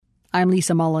I'm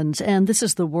Lisa Mullins, and this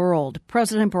is The World.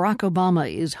 President Barack Obama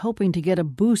is hoping to get a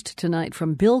boost tonight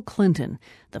from Bill Clinton.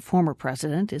 The former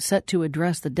president is set to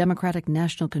address the Democratic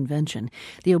National Convention.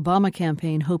 The Obama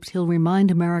campaign hopes he'll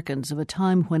remind Americans of a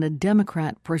time when a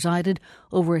Democrat presided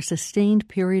over a sustained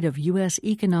period of U.S.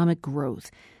 economic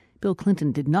growth. Bill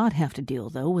Clinton did not have to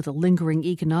deal, though, with a lingering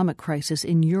economic crisis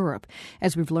in Europe.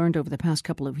 As we've learned over the past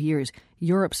couple of years,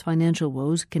 Europe's financial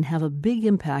woes can have a big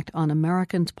impact on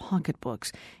Americans'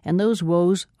 pocketbooks, and those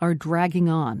woes are dragging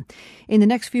on. In the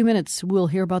next few minutes, we'll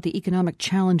hear about the economic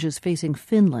challenges facing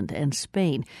Finland and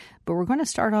Spain. But we're going to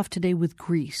start off today with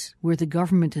Greece, where the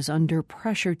government is under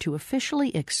pressure to officially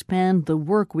expand the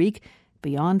work week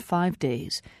beyond 5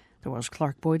 days. The World's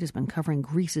Clark Boyd has been covering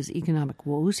Greece's economic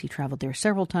woes. He traveled there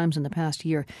several times in the past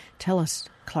year. Tell us,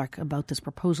 Clark, about this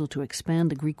proposal to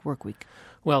expand the Greek work week.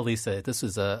 Well, Lisa, this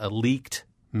is a leaked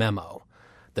memo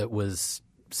that was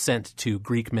sent to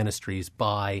Greek ministries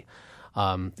by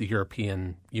the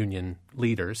European Union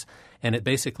leaders. And it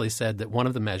basically said that one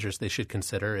of the measures they should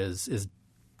consider is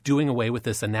doing away with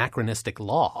this anachronistic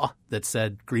law that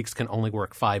said Greeks can only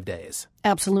work 5 days.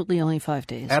 Absolutely only 5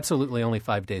 days. Absolutely only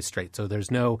 5 days straight. So there's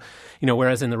no,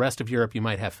 whereas in the rest of Europe you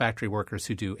might have factory workers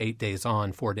who do 8 days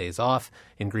on, 4 days off.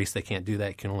 In Greece they can't do that.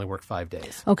 You can only work 5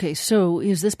 days. Okay, so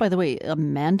is this, by the way, a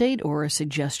mandate or a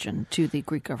suggestion to the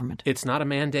Greek government? It's not a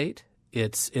mandate.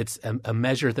 It's a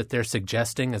measure that they're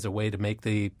suggesting as a way to make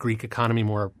the Greek economy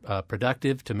more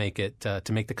productive, to make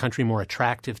the country more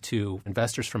attractive to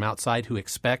investors from outside who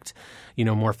expect,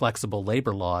 more flexible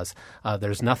labor laws.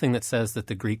 There's nothing that says that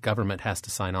the Greek government has to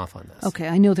sign off on this. Okay,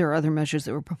 I know there are other measures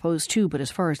that were proposed too, but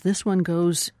as far as this one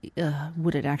goes,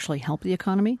 would it actually help the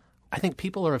economy? I think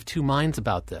people are of two minds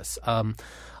about this. On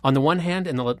the one hand,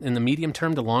 in the medium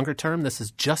term to longer term, this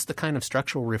is just the kind of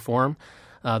structural reform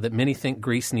that many think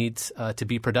Greece needs to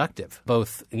be productive,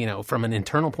 both from an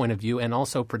internal point of view and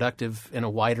also productive in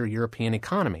a wider European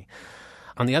economy.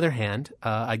 On the other hand,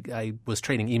 I was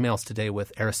trading emails today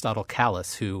with Aristotle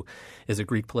Kallis, who is a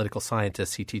Greek political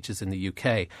scientist. He teaches in the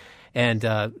UK. And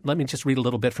let me just read a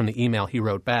little bit from the email he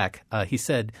wrote back. He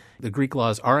said the Greek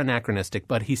laws are anachronistic,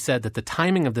 but he said that the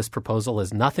timing of this proposal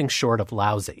is nothing short of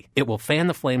lousy. It will fan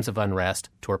the flames of unrest,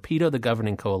 torpedo the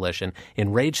governing coalition,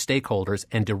 enrage stakeholders,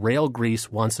 and derail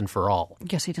Greece once and for all.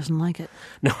 Guess he doesn't like it.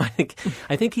 No,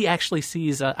 I think he actually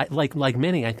sees, like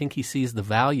many, I think he sees the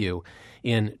value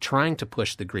in trying to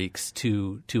push the Greeks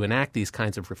to enact these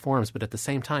kinds of reforms. But at the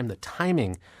same time, the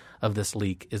timing of this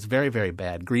leak is very, very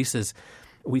bad. Greece is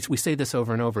We say this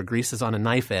over and over. Greece is on a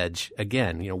knife edge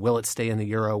again. Will it stay in the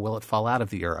euro? Will it fall out of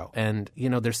the euro? And,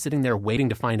 they're sitting there waiting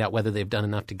to find out whether they've done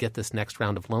enough to get this next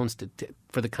round of loans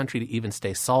for the country to even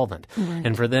stay solvent. Right.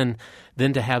 And for then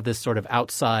to have this sort of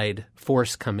outside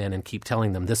force come in and keep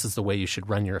telling them this is the way you should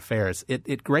run your affairs,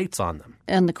 it grates on them.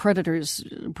 And the creditors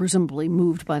presumably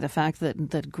moved by the fact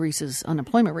that Greece's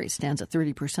unemployment rate stands at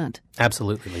 30%.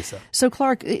 Absolutely, Lisa. So,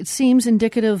 Clark, it seems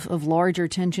indicative of larger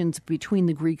tensions between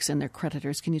the Greeks and their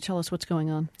creditors. Can you tell us what's going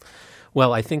on?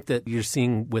 Well, I think that you're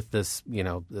seeing with this,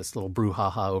 this little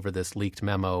brouhaha over this leaked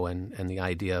memo and the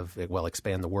idea of,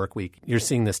 expand the work week, you're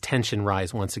seeing this tension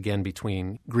rise once again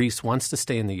between Greece wants to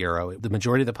stay in the euro. The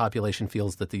majority of the population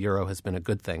feels that the euro has been a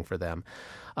good thing for them.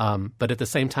 But at the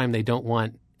same time, they don't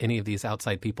want any of these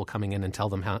outside people coming in and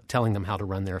telling them how to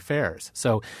run their affairs.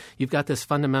 So you've got this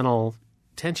fundamental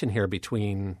tension here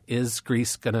between, is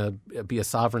Greece going to be a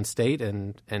sovereign state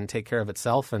and take care of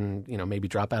itself and, maybe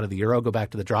drop out of the euro, go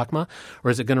back to the drachma,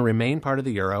 or is it going to remain part of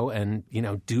the euro and,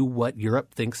 do what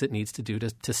Europe thinks it needs to do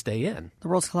to stay in? The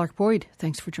World's Clark Boyd,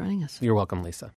 thanks for joining us. You're welcome, Lisa.